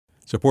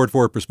Support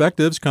for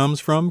Perspectives comes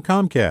from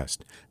Comcast,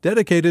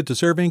 dedicated to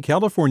serving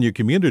California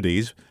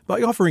communities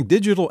by offering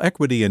digital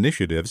equity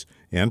initiatives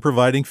and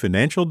providing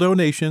financial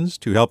donations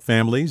to help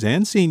families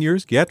and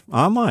seniors get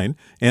online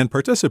and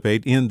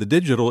participate in the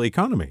digital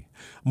economy.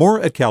 More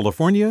at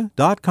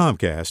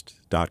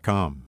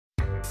california.comcast.com.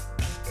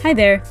 Hi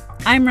there,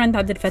 I'm Rand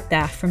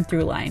Abdel-Fattah from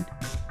Throughline.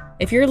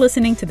 If you're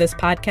listening to this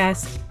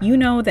podcast, you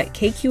know that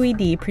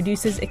KQED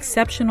produces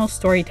exceptional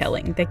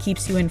storytelling that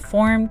keeps you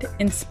informed,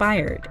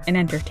 inspired, and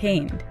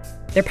entertained.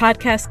 Their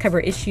podcasts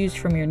cover issues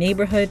from your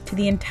neighborhood to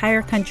the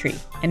entire country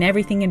and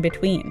everything in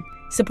between.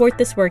 Support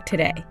this work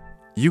today.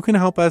 You can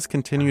help us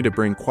continue to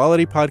bring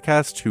quality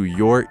podcasts to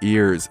your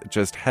ears.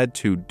 Just head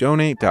to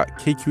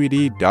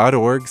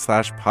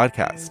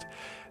donate.kqed.org/podcast.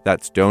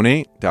 That's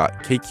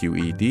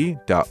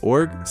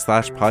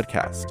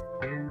donate.kqed.org/podcast.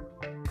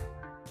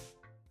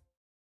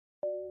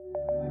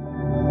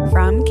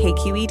 From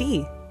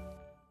KQED.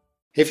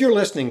 If you're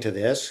listening to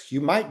this,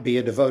 you might be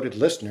a devoted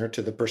listener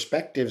to the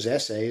Perspectives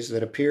essays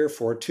that appear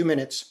for 2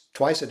 minutes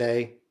twice a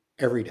day,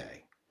 every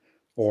day.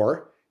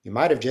 Or you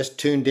might have just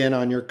tuned in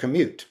on your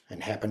commute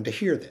and happened to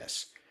hear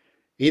this.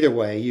 Either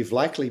way, you've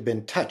likely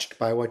been touched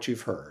by what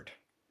you've heard.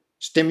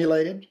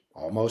 Stimulated?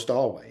 Almost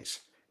always.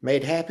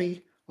 Made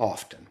happy?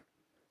 Often.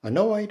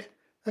 Annoyed?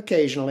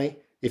 Occasionally,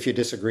 if you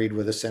disagreed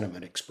with a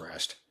sentiment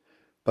expressed.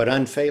 But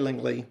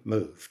unfailingly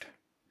moved.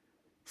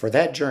 For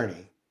that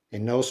journey,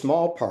 in no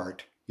small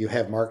part, you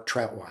have Mark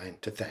Trautwein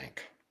to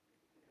thank.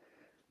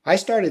 I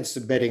started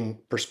submitting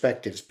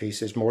Perspectives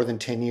pieces more than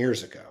 10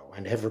 years ago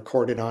and have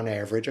recorded on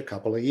average a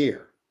couple a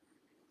year.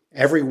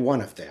 Every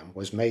one of them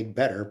was made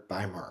better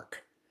by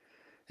Mark.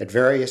 At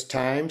various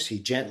times, he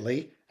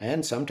gently,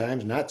 and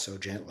sometimes not so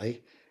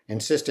gently,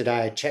 insisted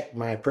I check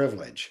my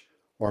privilege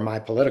or my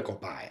political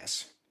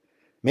bias.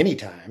 Many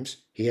times,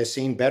 he has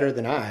seen better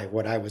than I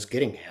what I was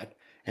getting at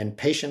and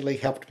patiently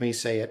helped me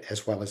say it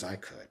as well as I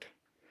could.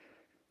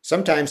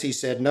 Sometimes he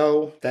said,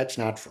 "No, that's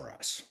not for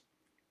us."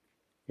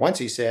 Once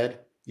he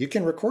said, "You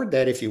can record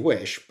that if you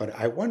wish, but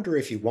I wonder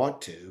if you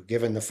want to,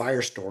 given the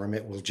firestorm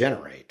it will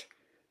generate."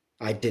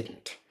 I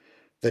didn't.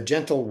 The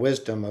gentle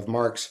wisdom of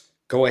Mark's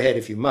 "go ahead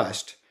if you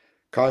must"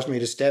 caused me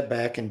to step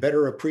back and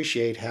better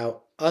appreciate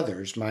how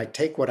others might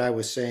take what I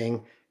was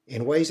saying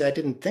in ways I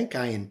didn't think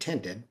I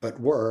intended, but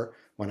were,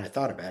 when I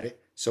thought about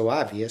it, so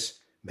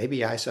obvious,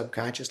 maybe I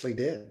subconsciously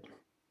did.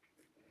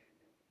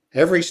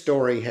 Every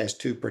story has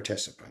two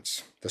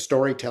participants, the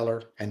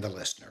storyteller and the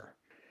listener.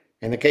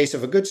 In the case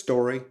of a good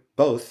story,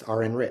 both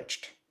are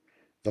enriched.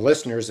 The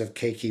listeners of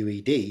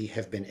KQED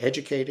have been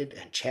educated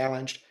and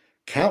challenged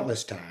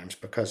countless times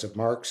because of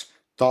Mark's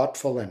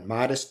thoughtful and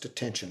modest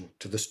attention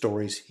to the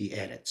stories he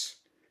edits.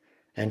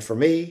 And for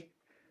me,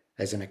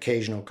 as an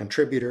occasional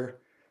contributor,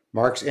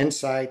 Mark's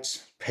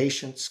insights,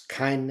 patience,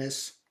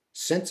 kindness,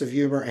 sense of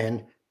humor,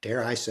 and,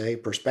 dare I say,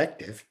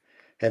 perspective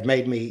have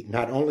made me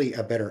not only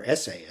a better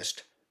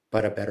essayist,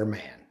 but a better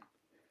man.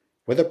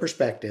 With a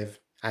perspective,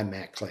 I'm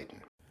Mac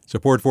Clayton.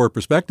 Support for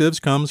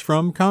Perspectives comes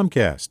from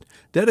Comcast,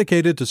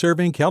 dedicated to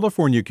serving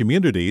California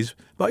communities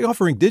by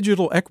offering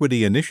digital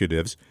equity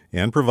initiatives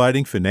and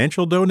providing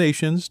financial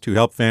donations to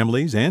help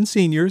families and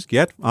seniors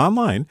get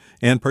online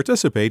and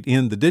participate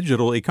in the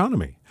digital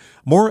economy.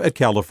 More at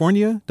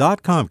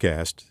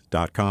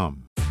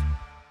california.comcast.com.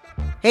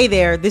 Hey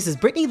there, this is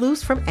Brittany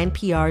Luce from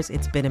NPR's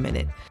It's Been a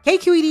Minute.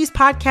 KQED's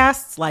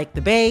podcasts like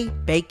The Bay,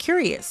 Bay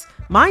Curious,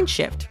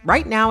 Mindshift,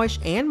 Right Nowish,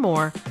 and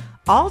more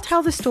all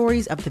tell the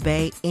stories of the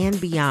Bay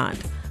and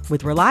beyond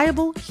with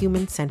reliable,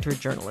 human-centered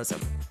journalism.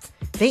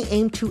 They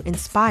aim to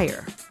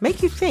inspire,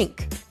 make you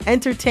think,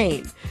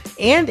 entertain,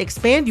 and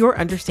expand your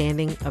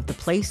understanding of the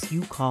place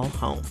you call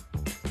home.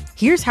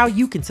 Here's how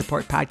you can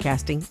support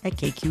podcasting at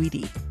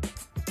KQED.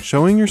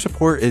 Showing your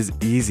support is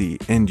easy,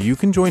 and you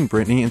can join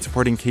Brittany in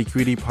supporting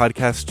KQED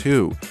podcasts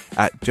too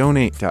at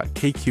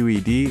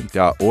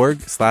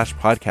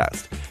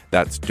donate.kqed.org/podcast.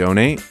 That's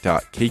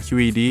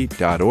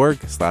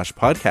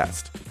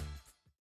donate.kqed.org/podcast.